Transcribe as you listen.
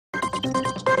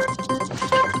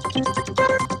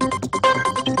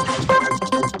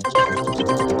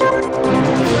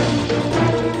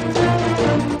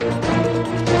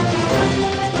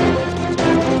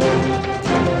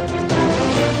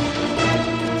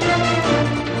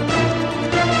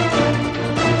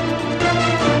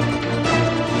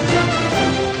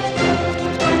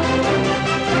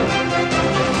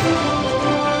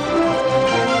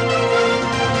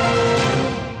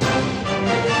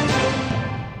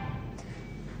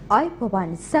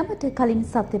ආයුබෝවන් සමට කලින්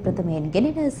සත්‍ය ප්‍රථමයෙන්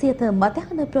ගෙනෙන සියත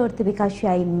මතහන ප්‍රවෘත්ති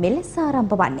විකාශයයි මෙලෙස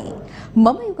ආරම්භ වන්නේ.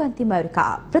 මම යුගන්ති මයුරිකා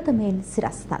ප්‍රථමයෙන්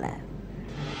සිරස්තල.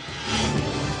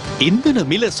 ඉන්ධන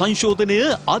මිල සංශෝධනය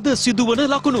අද සිදුවන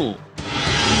ලකුණු.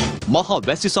 මහා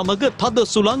වැසි සමග තද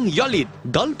සුළං යළිත්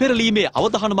ගල් පෙරලීමේ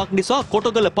අවධානමක් නිසා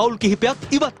කොටගල පවුල් කිහිපයක්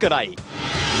ඉවත් කරයි.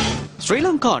 ශ්‍රී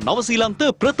ලංකා නවසීලන්ත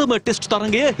ප්‍රථම ටෙස්ට්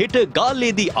තරඟය හෙට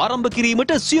ගාල්ලේදී ආරම්භ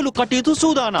කිරීමට සියලු කටයුතු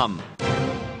සූදානම්.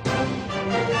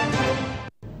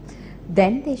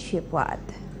 දැන් දේශීය පුවත්.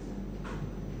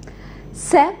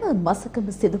 සෑම මසකම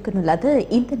සිදු කරන ලද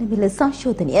ඉන්ධන මිල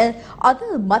සංශෝධනය අද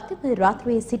මධ්‍යම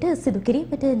රාත්‍රියේ සිට සිදු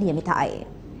කිරීමට නියමිතයි.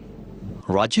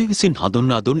 රජය විසින්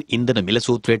හඳුන්වා දුන් ඉන්ධන මිල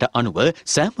සූත්‍රයට අනුව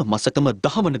සෑම මසකම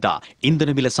 10 වනදා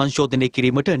ඉන්ධන මිල සංශෝධනය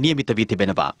කිරීමට නියමිත වී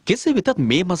තිබෙනවා. කෙසේ වෙතත්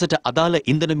මේ මාසට අදාළ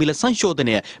ඉන්ධන මිල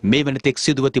සංශෝධනය මේ වනතෙක්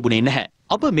සිදුව තිබුණේ නැහැ.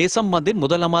 අප මේ සම්බන්ධයෙන්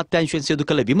මුදල් අමාත්‍යාංශයෙන් සිදු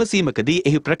කළ විමසීමකදී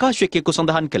එහි ප්‍රකාශකයෙකු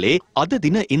සඳහන් කළේ අද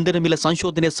දින ඉන්ධන මිල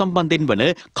සංශෝධනය සම්බන්ධයෙන් වන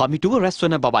කමිටුව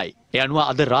රැස්වන බවයි. ඒ අනුව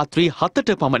අද රාත්‍රී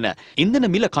 7ට පමණ ඉන්ධන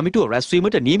මිල කමිටුව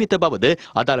රැස්වීමට නියමිත බවද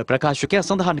අදාළ ප්‍රකාශකයා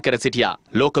සඳහන් කර සිටියා.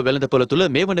 ලෝක වෙළඳපොළ තුළ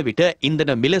මේ වන විට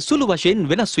ඉන්ධන මිල සුළු වශයෙන්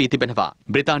වෙනස් වී තිබෙනවා.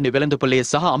 බ්‍රිතාන්‍ය වෙළඳපොළේ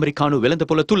සහ ඇමරිකානු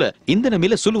වෙළඳපොළ තුළ ඉන්ධන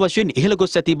මිල සුළු වශයෙන් ඉහළ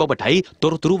ගොස් ඇති බවටයි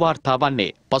තොරතුරු වාර්තා වන්නේ.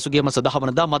 පසුගිය මාස 10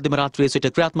 වනදා මධ්‍යම රාත්‍රියේ සිට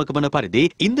ක්‍රියාත්මක වන පරිදි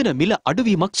ඉන්ධන මිල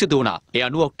අඩුවීමක් සිදු වුණා. ඒ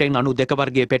අනුව ඔක්ටේන් 92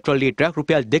 වර්ගයේ පෙට්‍රල් ලීටරයක්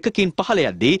රුපියල් 2කින් පහළ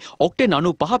යද්දී ඔක්ටේන්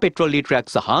 95 පෙට්‍රල්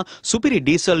ලීටරයක් සහ සුපිරි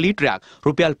ඩීසල් ලීටරයක්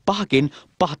රුපියල් 5කින්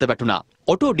පහත වැටුණා.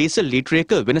 ඔටෝ ඩීසල්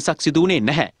ලීටරයක වෙනසක් සිදු වුණේ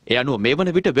නැහැ. ඒ අනුව මේ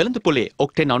වන විට වෙළඳපොලේ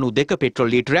ඔක්ටේන් 92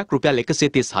 පෙට්‍රල් ලීටරයක් රුපියල්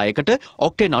 136කට,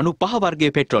 ඔක්ටේන් 95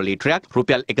 වර්ගයේ පෙට්‍රල් ලීටරයක්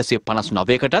රුපියල්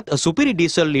 159කටත්, සුපිරි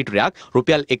ඩීසල් ලීටරයක්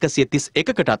රුපියල්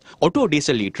 131කටත්, ඔටෝ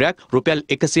ඩීසල් ලීටරයක් රුපියල්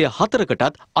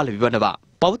 104කටත් අලෙවි වනවා.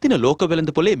 පවතින ලෝක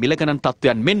වෙළඳපොලේ මිල ගණන්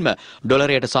තත්ත්වයන් මෙන්ම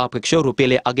ඩොලරයට සාපේක්ෂව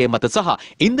රුපියලේ අගය මත සහ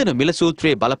ඉන්ධන මිල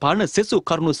සූත්‍රයේ බලපාන සෙසු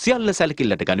කරුණු සියල්ල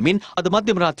සැලකිල්ලට ගනිමින් අද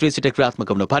මධ්‍යම රාත්‍රියේ සිට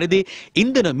ක්‍රියාත්මක වන පරිදි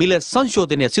ඉන්ධන මිල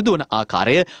සංශෝධනය සිදුවන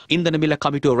ආකාරය ඉන්ධන මිල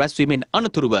කමිටුව රැස්වීමෙන්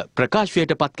අනතුරුව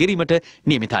ප්‍රකාශයට පත් කිරීමට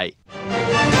නියමිතයි.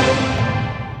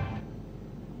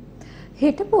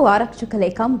 හිටපු ආරක්ෂක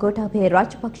ලේකම් ගෝඨාභය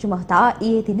රාජපක්ෂ මහතා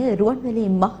ඊයේ දින රුවන්වැලි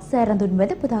මහසෑය රඳුන්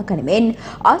වැඳ පුදා ගනිමින්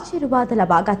ආශිර්වාද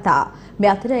ලබා ගත්තා. මේ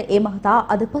අතර ඒ මහතා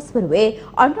අද පස්වරුවේ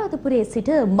අනුරාධපුරයේ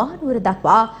සිට මහනුවර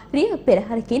දක්වා රිය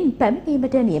පෙරහරකින්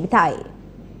පැමිණීමට නියමිතයි.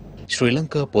 ශ්‍රී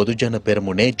ලංකා පොදුජන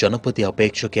පෙරමුණේ ජනපති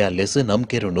අපේක්ෂකයා ලෙස නම්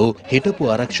කෙරුණු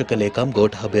හිටපු ආරක්ෂක ලේකම්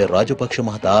ගෝඨාභය රාජපක්ෂ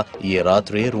මහතා ඊයේ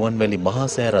රාත්‍රියේ රුවන්වැලි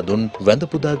මහසෑය රඳුන්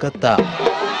වැඳ පුදා ගත්තා.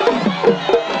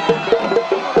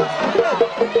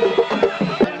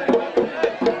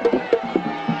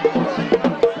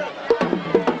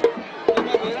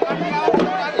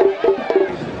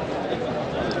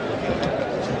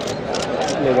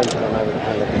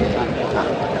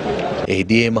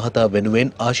 එහිදී ඒ මහතා වෙනුවෙන්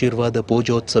ආශිර්වාද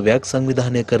පූජෝත්සවයක්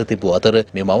සංවිධානය කර තිබූ අතර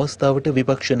මෙම අවස්ථාවට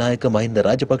විපක්ෂ නායක මහින්ද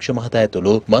රාජපක්ෂ මහතා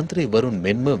ඇතුළු මන්ත්‍රීවරුන්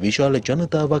මෙන්ම විශාල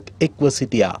ජනතාවක් එක්ව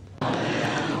සිටියා.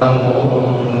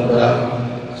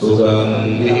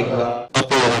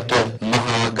 අපේ රට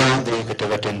මහා ගාධයකට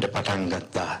වැටෙන්න පටන්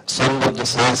ගත්තා. සම්බුද්ධ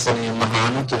ශාසනය මහා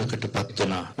අනතුරකට පත්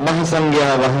වුණා. මහ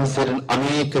සංඝයා වහන්සේට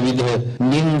අනේක විධ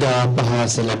නින්දා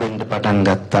අපහාස ලැබෙන්න පටන්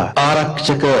ගත්තා.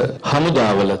 ආරක්ෂක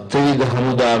හමුදාවල ත්‍රිවිධ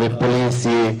හමුදාවේ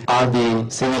පොලිසිය ආදී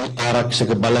සිවිල්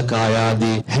ආරක්ෂක බලකාය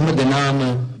ආදී හැමදෙනාම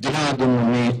දිනාදුන්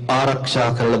මේ ආරක්ෂා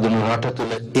කරලා දුන්නු රට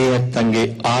තුළ ඒ ඇත්තන්ගේ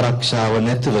ආරක්ෂාව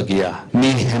නැතුව ගියා.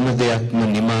 මේ හැම දෙයක්ම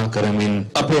නිමා කරමින්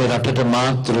අපේ රටට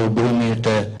මාතෘ භූමියට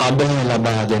අභය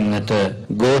ලබා දෙන්නට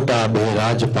ගෝඨාභය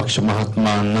රාජපක්ෂ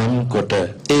මහත්මයා නම් කොට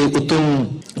ඒ උතුම්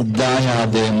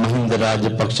දායාදේ මහින්ද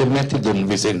රාජපක්ෂ මැතිතුන්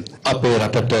විසින් අපේ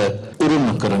රටට උරුම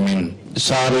කරමින්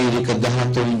ශාරීරික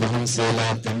ධාතුන්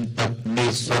වහන්සේලා තැන්පත්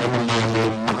මේ ස්වර්ණමාලේ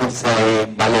මහසෑයේ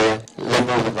බලය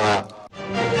ලැබුවා.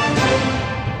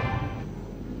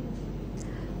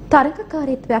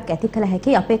 තරගකාරීත්වයක් ඇති කළ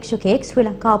හැකි අපේක්ෂකයෙක් ශ්‍රී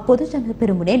ලංකා පොදුජන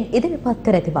පෙරමුණෙන් ඉදිරිපත්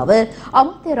කර ඇති බව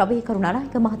අමාත්‍ය රවී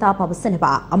කරුණානායක මහතා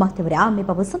පවසනවා. අමාත්‍යවරයා මේ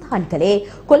බව සඳහන් කළේ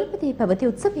කොළඹදී පැවති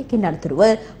උත්සවයකින් අනතුරුව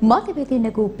මාධ්‍යවේදීන්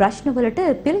නැගූ ප්‍රශ්නවලට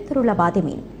පිළිතුරු ලබා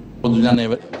දෙමින්.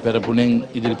 පොදුජන පෙරමුණෙන්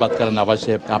ඉදිරිපත් කරන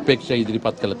අවශ්‍ය අපේක්ෂා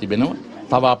ඉදිරිපත් කළ තිබෙනවා.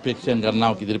 තව අපේක්ෂයන්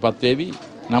ගණනාවක් ඉදිරිපත් වේවි.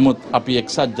 නමුත් අපි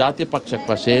එක්සත් ජාතික පක්ෂයක්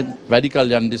වශයෙන් වැඩි කල්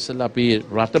යන්න ඉස්සෙල්ලා අපි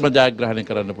රටම ජයග්‍රහණය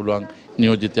කරන්න පුළුවන්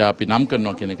නියෝජිතයා අපි නම්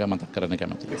කරනවා කියන එක මතක් කරන්න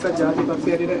කැමතියි. එක්සත් ජාතික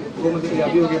පක්ෂය ඇතුළේ කොහොමද මේ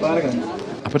අභියෝගය බාරගන්නේ?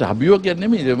 අපිට අභියෝගයක්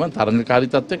නෙමෙයි මම තරඟකාරී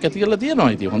තත්ත්වයක් ඇති කරලා තියෙනවා.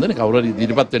 ඉතින් හොඳනේ කවුරු හරි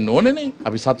ඉදිරිපත් වෙන්න ඕනේනේ.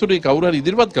 අපි සතුටුයි කවුරු හරි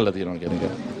ඉදිරිපත් කරලා තියෙනවා කියන එක.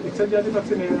 එක්සත් එක්සත් ජාතික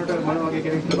පක්ෂ මේ වෙනකොට මොන වගේ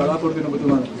කෙනෙක්ද බලාපොරොත්තු වෙන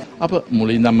ඔබතුමාලා? අප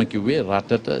මුලින්දම කිව්වේ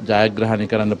රටට ජයග්‍රහණය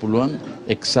කරන්න පුළුවන්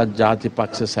එක්සත් ජාතික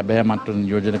පක්ෂ සැබෑ මට්ටම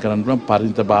නියෝජනය කරන්න පුළුවන්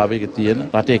පරිණතභාවයක තියෙන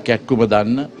රටේ කැක්කුම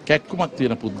දන්න කැක්කුමක්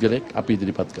තියෙන පුද්ගලෙක් අපි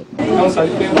ඉදිරිපත් කරනවා.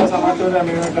 සජිතේන්ද්‍ර සමාජවාදී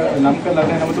මේ වෙනකොට නම් කරලා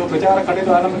නැහැ නමුත් ප්‍රචාර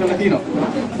කටයුතු ආරම්භ කරලා තියෙනවා.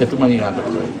 එතුමා ඊට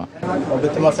කරනවා.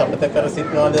 ඔබතුමා සමත කර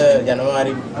සිටනවාද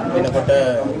ජනවාරි වෙනකොට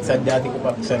එක්සත් ජාතික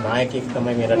පක්ෂ නායකයෙක්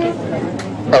තමයි මේ රටේ?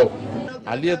 ඔව්.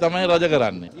 අලිය තමයි රජ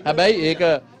කරන්නේ. හැබැයි ඒක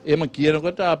එහෙම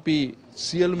කියනකොට අපි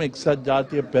සියලුම එක්සත්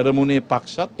ජාතික පෙරමුණේ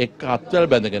පක්ෂත් එක්ක අත්වැල්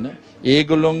බැඳගෙන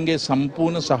ඒගොල්ලොන්ගේ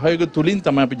සම්පූර්ණ සහයෝගය තුලින්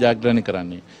තමයි අපි ජයග්‍රහණය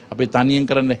කරන්නේ. අපි තනියෙන්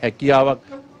කරන්න හැකියාවක්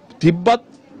තිබ්බත්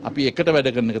අපි එකට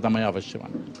වැඩ කරන එක තමයි අවශ්‍ය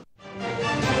වන්නේ.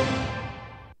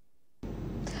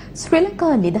 ශ්‍රී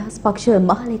ලංකා නිදහස් පක්ෂ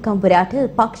මහලේකම්වරයාට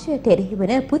පක්ෂයට එරෙහි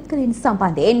වන පුද්ගලයන්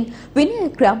සම්බන්ධයෙන් විනය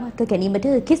ක්‍රියාමාර්ග ගැනීමට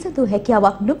කිසිදු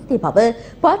හැකියාවක් නොමැති බව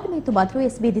පාර්ලිමේන්තු මන්ත්‍රී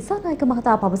එස්.බී. දිසානායක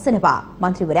මහතා පවසනවා.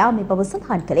 මන්ත්‍රීවරයා මේ බව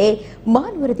සඳහන් කළේ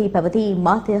මහනුවරදී පැවති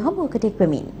මාධ්‍ය හමුවකට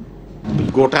එක්වමින්.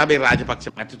 ගෝඨාභය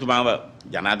රාජපක්ෂ මැතිතුමාව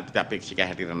ජනාධිපති අපේක්ෂක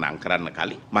හැටියට නම් කරන්න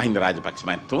කලින් මහින්ද රාජපක්ෂ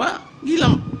මැතිතුමා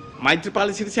ගිලම්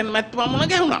මෛත්‍රීපාල සිරිසේන මැතිතුමා මුණ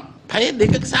ගැහුණා. පැය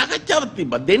දෙකක සාකච්ඡාවක්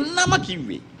තිබ්බා. දෙන්නම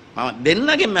කිව්වේ මම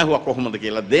දෙන්නගෙන් ඇහුවා කොහොමද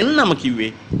කියලා. දෙන්නම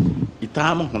කිව්වේ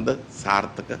ඊටාම හොඳ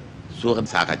සාර්ථක සුවද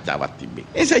සාකච්ඡාවක් තිබ්බේ.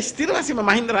 ඒ නිසා ස්ථිර වශයෙන්ම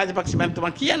මහින්ද රාජපක්ෂ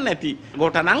මැතිතුමා කියන්නේ නැති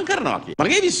ගෝඨා නම් කරනවා කියලා.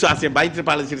 මගේ විශ්වාසය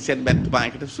මෛත්‍රීපාල සිරිසේන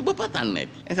මැතිතුමාට සුබ පතන්නේ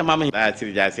නැති. ඒ නිසා මම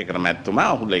ශ්‍රී ජයසේකර මැතිතුමා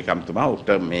ඔහු ලේකම්තුමා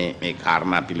උට මේ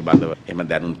කාරණා පිළිබඳව එහෙම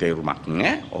දැනුම් තේරුමක්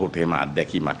නැහැ. ඔහුට එහෙම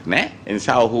අත්දැකීමක් නැහැ. ඒ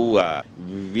නිසා ඔහු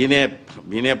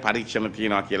විනය පරීක්ෂණ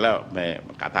තියනවා කියලා මේ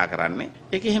කතා කරන්නේ.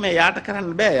 ඒක එහෙම යාට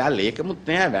කරන්න බෑ. යා ලේකමුත්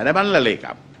නෑ වැඩබන්ලා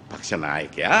ලේකම්. පක්ෂ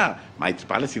නායකයා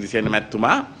මෛත්‍රීපාල සිරිසේන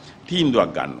මැතිතුමා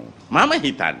තීන්දුවක් ගන්නවා. මම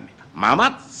හිතන්නේ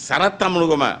මමත් සරත්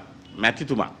අමුණුගම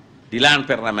මැතිතුමා ඩිලාන්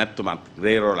පෙරේරා මැතිතුමත්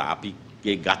රේරෝලා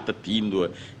අපිගේ ගත්ත තීන්දුව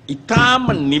ඊටාම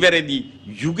නිවැරදි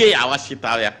යුගයේ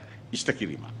අවශ්‍යතාවයක් ඉෂ්ට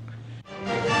කිරීමක්.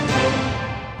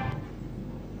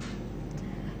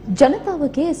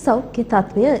 ජනතාවගේ සෞඛ්‍ය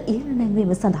තත්ත්වය ඉහළ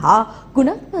නැංවීම සඳහා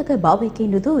ගුණාත්මක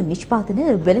භාවයකින් යුතු නිෂ්පාදන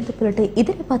වෙළඳපොළට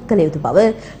ඉදිරිපත් කළ යුතු බව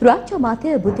රාජ්‍ය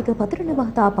අමාත්‍ය බුද්ධික පතුරණ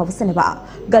මහතා පවසනවා.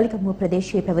 ගල්ගමුව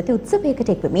ප්‍රදේශයේ පැවති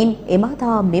උත්සවයකට එක්වමින් ඒ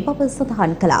මහතා මේ බව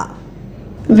සඳහන් කළා.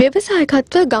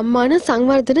 ව්‍යවසායකත්ව ගම්මාන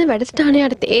සංවර්ධන වැඩසටහන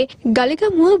යටතේ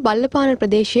ගලිගමුව බල්ලපාන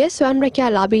ප්‍රදේශයේ ස්වයං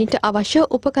රැකියාලාභීන්ට අවශ්‍ය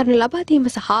උපකරණ ලබා දීම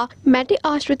සහ මැටි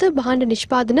ආශ්‍රිත භාණ්ඩ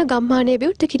නිෂ්පාදන ගම්මානයේ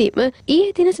විවෘත කිරීම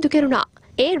ඊයේ දින සිදු කෙරුණා.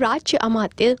 ඒ රාජ්‍ය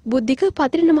අමාත්‍ය බුද්ධික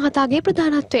පතිරණ මහතාගේ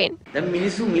ප්‍රධානත්වයෙන්. දැන්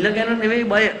මිනිස්සු මිල ගැන නෙවෙයි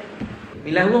බය.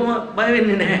 මිල ඇහුවම බය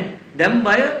වෙන්නේ නැහැ. දැන්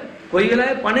බය කොයි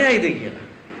වෙලාවෙ පණයයිද කියලා.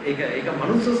 ඒක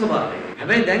මනුස්ස ස්වභාවය.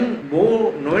 හැබැයි දැන්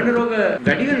බෝ නොවන රෝග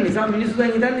වැඩි වෙන නිසා මිනිස්සු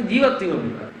දැන් හිතන්නේ ජීවත් වෙන්න.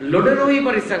 ලොඩ නොවි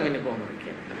පරිස්සම් වෙන්නේ කොහොමද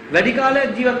කියලා. වැඩි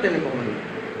කාලයක් ජීවත් වෙන්නේ කොහොමද?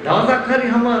 දවසක්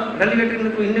හරි හැම රැලි වැටෙන්න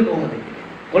නැතුව ඉන්නේ කොහොමද?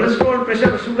 කොලෙස්ටරෝල්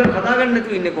ප්‍රෙෂර් සුගර් හදාගන්න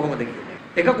නැතුව ඉන්නේ කොහොමද කියලා.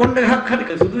 එක කොණ්ඩ ගහක්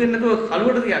හරි සුදු වෙන්නේ නැතුව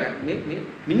කලුවට තියාගන්න. මේ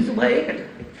මිනිස්සු බය ඒකට.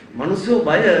 මිනිස්සු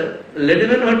බය ලෙඩ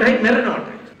වෙනවටයි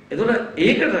මැරෙනවටයි.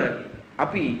 ඒකට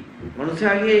අපි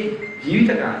මිනිස්යාගේ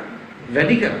ජීවිත කාලය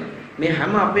වැඩි කරලා මේ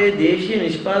හැම අපේ දේශීය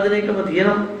නිෂ්පාදනයකම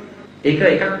තියෙන එකක්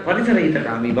පරිසර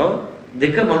හිතකාමී බව,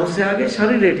 දෙක මිනිස්යාගේ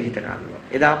ශරීරයට හිතකාමී බව.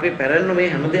 එදා අපේ පැරණි මේ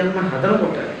හැමදේම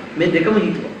හදනකොට මේ දෙකම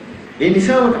හිතුවා. ඒ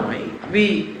නිසාම තමයි අපි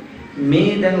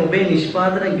මේ දැන් ඔබේ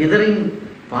නිෂ්පාදන ගෙදරින්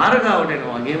පාරගාවට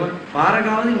එනවා වගේම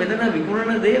පාරගාවදී මෙතන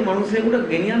විකුණන දේ මිනිස්සුන්ට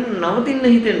ගෙනියන්න නවතින්න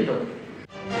හිතෙන්න ඕන.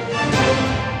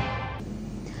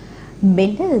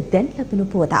 මෙන්න දැන් ලැබුණු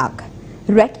පුවතක්.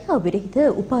 රැකියා විරහිත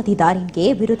උපාධිධාරීන්ගේ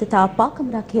විරෝධතා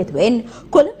පාකමරක් හේතුවෙන්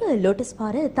කොළඹ ලෝටස්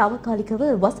පාර තාවකාලිකව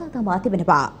වසා දමා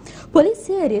තිබෙනවා.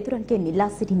 පොලිසිය රියදුරන්ගෙන් ඉල්ලා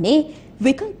සිටින්නේ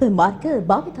විකල්ප මාර්ග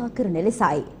භාවිතා කරන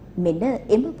ලෙසයි. මෙන්න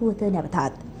එම පුවත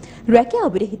නැවතත්.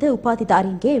 රැකියා විරහිත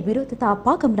උපාධිධාරීන්ගේ විරෝධතා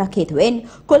පාකමරක් හේතුවෙන්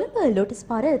කොළඹ ලෝටස්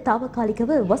පාර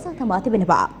තාවකාලිකව වසා දමා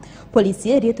තිබෙනවා.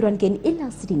 පොලිසිය රියදුරන්ගෙන්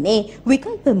ඉල්ලා සිටින්නේ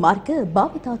විකල්ප මාර්ග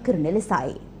භාවිතා කරන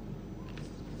ලෙසයි.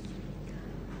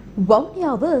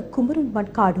 වවුනියාව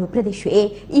කුමරුන්වන්කාඩුව ප්‍රදේශයේ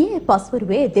ඊයේ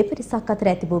පස්වරුවේ දෙපිරිසක් අතර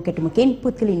ඇති වූ ගැටුමකින්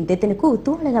පුද්ගලයන් දෙදෙනෙකු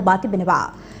තුවාල ලබා තිබෙනවා.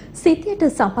 සිද්ධියට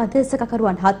සම්බන්ධ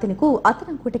සැකකරුවන් 7 දෙනෙකු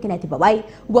අත්අඩංගුවටගෙන ඇති බවයි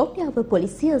වවුනියාව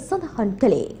පොලිසිය සඳහන්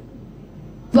කළේ.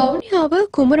 වවුනියාව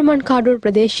කුමරුන්වන්කාඩුව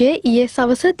ප්‍රදේශයේ ඊයේ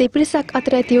සවස දෙපිරිසක්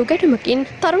අතර ඇති වූ ගැටුමකින්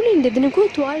තරුණින්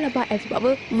දෙදෙනෙකු තුවාල ලබා ඇති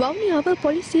බව වවුනියාව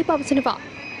පොලිසිය පවසනවා.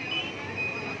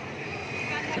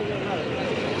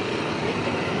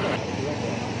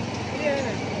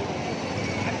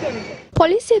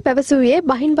 පොලිසිය පැවසුවේ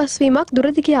බහින් බස්වීමක්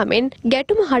දුරදිග යාමෙන්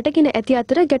ගැටුම හටගෙන ඇති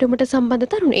අතර ගැටුමට සම්බන්ධ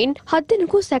තරුණයින් 7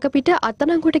 දෙනෙකු සැකපිට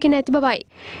අත්අඩංගුවටගෙන ඇති බවයි.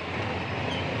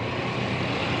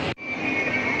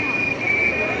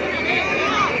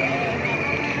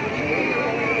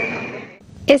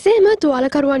 එසේම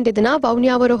තුවාලකරුවන් දෙදෙනා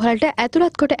වවුනියාව රෝහලට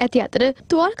ඇතුළත් කොට ඇති අතර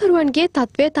තුවාලකරුවන්ගේ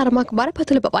තත්ත්වය තරමක්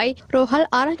බරපතල බවයි රෝහල්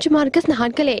ආරංචි මාර්ග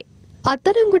සඳහන් කළේ.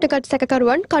 අත්අඩංගුවටගත්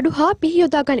සැකකරුවන් කඩු හා පිහි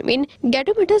යොදා ගනිමින්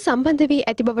ගැටුමට සම්බන්ධ වී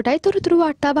ඇති බවටයි තොරතුරු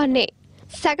වාර්තා වන්නේ.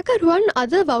 සැකකරුවන්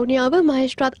අද වවුනියාව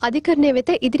මහේස්ත්‍රාත් අධිකරණය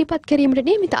වෙත ඉදිරිපත් කිරීමට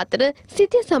නියමිත අතර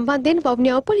සිතිය සම්බන්ධයෙන්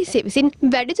වවුනියාව පොලිසිය විසින්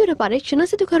වැඩිදුර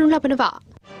පරීක්ෂණ සිදු කරනු ලබනවා.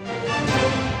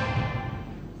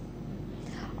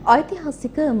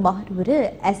 ඓතිහාසික මහනුවර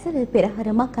ඇසළ පෙරහර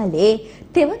මකල්ලේ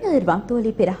තෙවන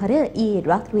රන්තෝලි පෙරහර ඊයේ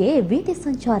රාත්‍රියේ වීථි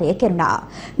සංචාරය කෙරුණා.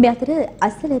 මේ අතර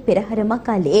ඇසළ පෙරහර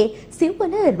මකල්ලේ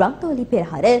සිව්වන රන්තෝලි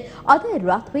පෙරහර අද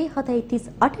රාත්‍රියේ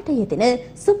 7:38ට යෙදෙන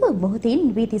සුබ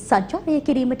මොහොතින් වීථි සංචාරය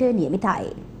කිරීමට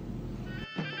නියමිතයි.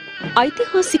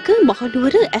 ඓතිහාසික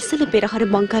මහනුවර ඇසළ පෙරහර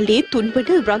මංගල්‍යයේ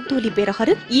තුන්වන රන්තෝලි පෙරහර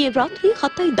ඊයේ රාත්‍රී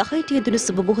 7:10ට යෙදුණු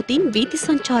සුබ මොහොතින් වීථි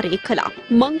සංචාරය කළා.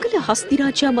 මංගල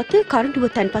හස්තිරාජයා මත කරඬුව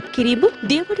තැන්පත් කිරීම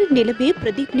දේවර නිලමේ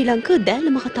ප්‍රදීප් නිලංක දෑල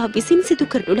මහතා විසින්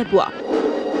සිදු කරනු ලැබුවා.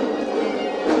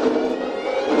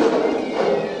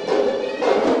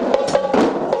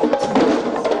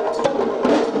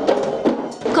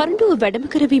 කරඬුව වැඩම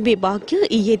කරවීමේ භාග්‍ය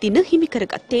ඊයේ දින හිමි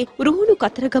කරගත්තේ රුහුණු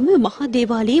කතරගම මහා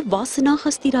දේවාලයේ වාසනා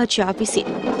හස්තිරාජයා විසින්.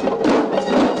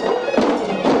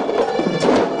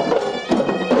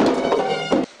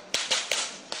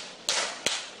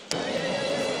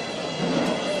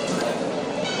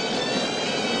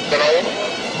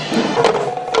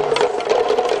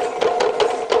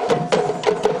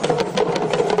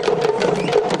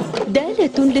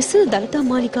 ලෙස දළදා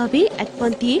මාලිගාවේ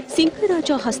ඇත්පන්තියේ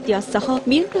සිංහරාජා හස්තියා සහ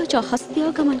මියන්රාජා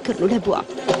හස්තියා ගමන් කරනු ලැබුවා.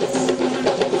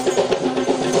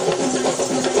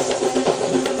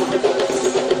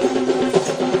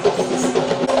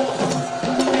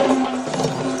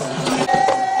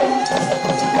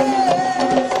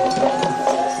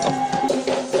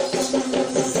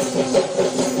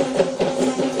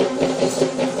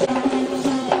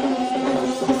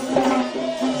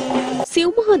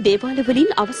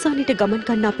 දේවාලවලින් අවසානයට ගමන්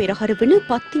ගන්නා පෙරහර වන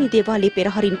පත්තිනි දේවාලයේ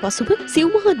පෙරහරින් පසුව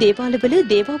සිව්මහා දේවාලවල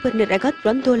දේවාභරණ රැගත්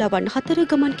රන්දෝලාවන් 4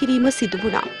 ගමන් කිරීම සිදු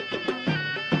වුණා.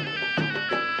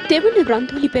 තෙවන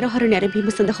රන්තෝලි පෙරහර නැරඹීම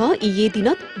සඳහා ඊයේ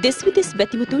දිනත් දෙස් විදෙස්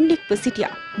බැතිමතුන් එක්ව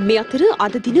සිටියා. මේ අතර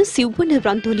අද දින සිව්වන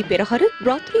රන්තෝලි පෙරහර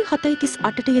රාත්‍රී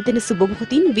 7:38ට යෙදෙන සුබ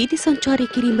මොහොතින් වීථි සංචාරය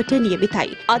කිරීමට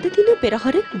නියමිතයි. අද දින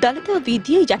පෙරහර දළදා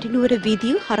වීදිය, යටිනුවර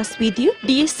වීදිය, හරස් වීදිය,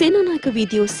 ඩී.එස්. සේනානායක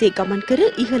වීදිය ඔස්සේ ගමන් කර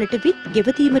ඉහළට විත්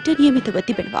ගෙවදීමට නියමිතව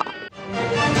තිබෙනවා.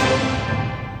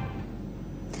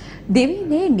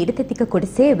 දෙවියනේ නිර්තතික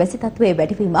කොටසේ වැසි තත්ත්වයේ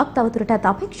වැඩිවීමක් තවදුරටත්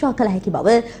අපේක්ෂා කළ හැකි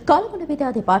බව කාලගුණ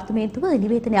විද්‍යා දෙපාර්තමේන්තුව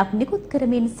නිවේදනයක් නිකුත්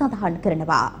කරමින් සඳහන්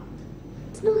කරනවා.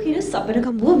 ස්නෝහිර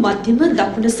සබරගමුව මධ්‍යම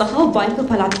දකුණ සහ වයඹ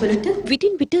පළාත්වලට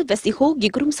විටින් විට වැසි හෝ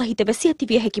ගිගුරුම් සහිත වැසි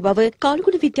ඇතිවිය හැකි බව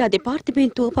කාලගුණ විද්‍යා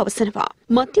දෙපාර්තමේන්තුව පවසනවා.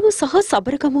 මධ්‍යම සහ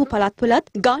සබරගමුව පළාත්වලත්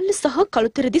ගාල්ල සහ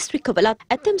කළුතර දිස්ත්‍රික්කවලත්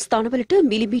ඇතැම් ස්ථානවලට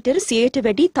මිලිමීටර් 100ට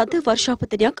වැඩි තද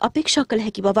වර්ෂාපතනයක් අපේක්ෂා කළ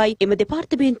හැකි බවයි එම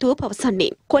දෙපාර්තමේන්තුව පවසන්නේ.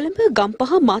 කොළඹ,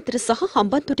 ගම්පහ, මාතර සහ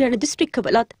හම්බන්තොට යන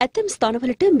දිස්ත්‍රික්කවලත් ඇතැම්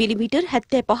ස්ථානවලට මිලිමීටර්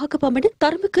 75ක පමණ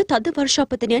තරමක තද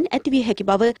වර්ෂාපතනයන් ඇතිවිය හැකි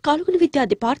බව කාලගුණ විද්‍යා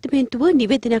දෙපාර්තමේන්තුව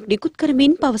නිවේදනයක් නිකුත් කරමින්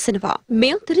පවසනවා.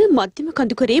 මේ අතර මධ්‍යම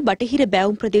කඳුකරේ බටහිර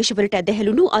බෑවුම් ප්‍රදේශවලට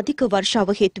ඇදහැළුණු අධික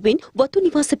වර්ෂාව හේතුවෙන් වතු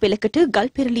නිවාස පෙළකට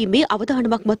ගල් පෙරලීමේ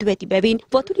අවදානමක් මතුව ඇති බැවින්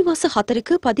වතු නිවාස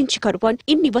 4ක පදිංචිකරුවන්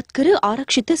ඉන් ඉවත් කර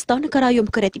ආරක්ෂිත ස්ථාන කරා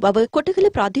යොමු කර ඇති බව කොටගල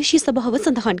ප්‍රාදේශීය සභාව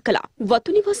සඳහන් කළා.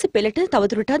 වතු නිවාස පෙළට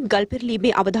තවදුරටත් ගල්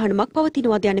පෙරලීමේ අවදානමක්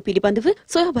පවතිනවාද යන පිළිබඳව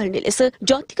සොයා බලන ලෙස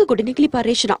ජාතික ගොඩනැගිලි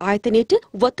පර්යේෂණ ආයතනයට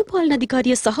වතු පාලන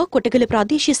අධිකාරිය සහ කොටගල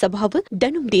ප්‍රාදේශීය සභාව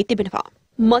දැනුම් දී තිබෙනවා.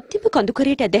 මධ්‍යම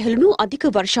කඳුකරයට ඇදහැළුණු අධික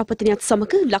වර්ෂාපතනයත්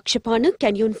සමග ලක්ෂපාන,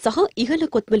 කැනියොන් සහ ඉහළ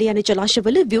කොත්මල යන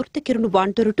ජලාශවල විවෘත කෙරුණු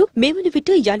වාන්දොරටු මේ වන විට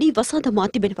යලි වසා දමා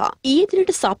තිබෙනවා. ඊයේ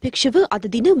දිනට සාපේක්ෂව අද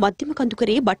දින මධ්‍යම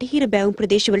කඳුකරේ බටහිර බෑවුම්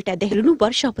ප්‍රදේශවලට ඇදහැළුණු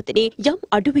වර්ෂාපතනයේ යම්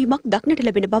අඩුවීමක් දක්නට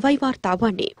ලැබෙන බවයි වාර්තා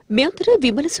වන්නේ. මේ අතර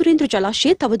විමල සුරේන්ද්‍ර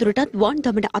ජලාශය තවදුරටත් වාන්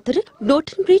දමන අතර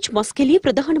නෝටන් බ්‍රිජ් මස්කෙලිය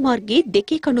ප්‍රධාන මාර්ගයේ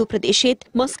දෙකේ කණුව ප්‍රදේශයේත්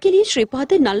මස්කෙලිය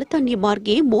ශ්‍රීපාද නල්ලතන්නිය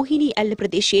මාර්ගයේ මෝහිනී ඇල්ල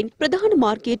ප්‍රදේශයෙන් ප්‍රධාන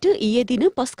මාර්ගයට ඊයේ දින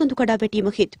පස්කඳු කඩා වැටීම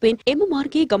හේතුවෙන් එම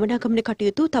මාර්ගයේ ගමනාගමන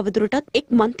කටයුතු තවදුරටත් එක්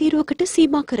මන්තීරුවකට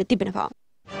සීමා කර තිබෙනවා.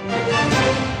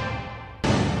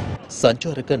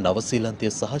 සංචාරක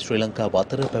නවසීලන්තය සහ ශ්‍රී ලංකාව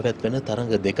අතර පැවැත්වෙන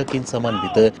තරඟ දෙකකින්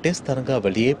සමන්විත ටෙස්ට්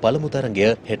තරඟාවලියේ පළමු තරඟය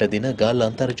හෙට දින ගාල්ල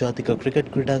අන්තර්ජාතික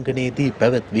ක්‍රිකට් ක්‍රීඩාංගණයේදී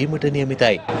පැවැත්වීමට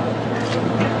නියමිතයි.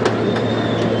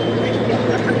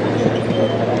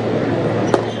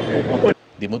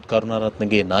 දිමුත්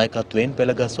කරුණාරත්නගේ නායකත්වයෙන්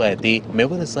පෙළගස්වා ඇති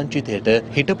මෙවර සංචිතයට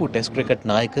හිටපු ටෙස්ට් ක්‍රිකට්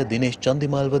නායක දිනේෂ්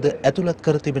චන්දිමාල්වද ඇතුළත්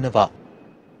කර තිබෙනවා.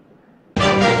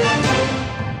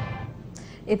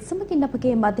 එත් සමගින්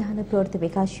අපගේ මධ්‍යහන ප්‍රවෘත්ති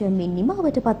විකාශය මින්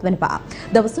නිමවට පත්වනවා.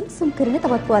 දවසුන් සුම් කරන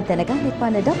තවත් පුවත් දැනගන්න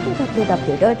එපාන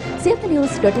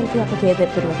www.siyathanews.lk අපගේ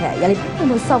වෙබ්පුරට යළිත්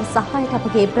පොදු සහායට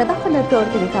අපගේ ප්‍රධාන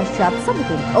ප්‍රවෘත්ති විකාශයත්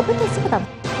සමගින් ඔබට සුබ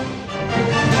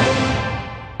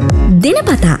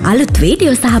දිනපතා අලුත්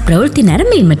වීඩියෝ සහ ප්‍රවෘත්ති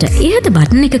නැරඹීමට ඉහත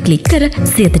බටන් එක ක්ලික් කර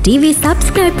සියත TV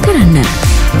සබ්ස්ක්‍රයිබ් කරන්න.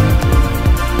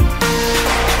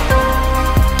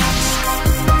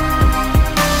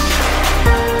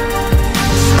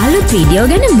 අලුත් වීඩියෝ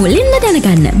ගැන මුලින්ම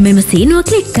දැනගන්න මෙම සීනුව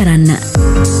ක්ලික් කරන්න.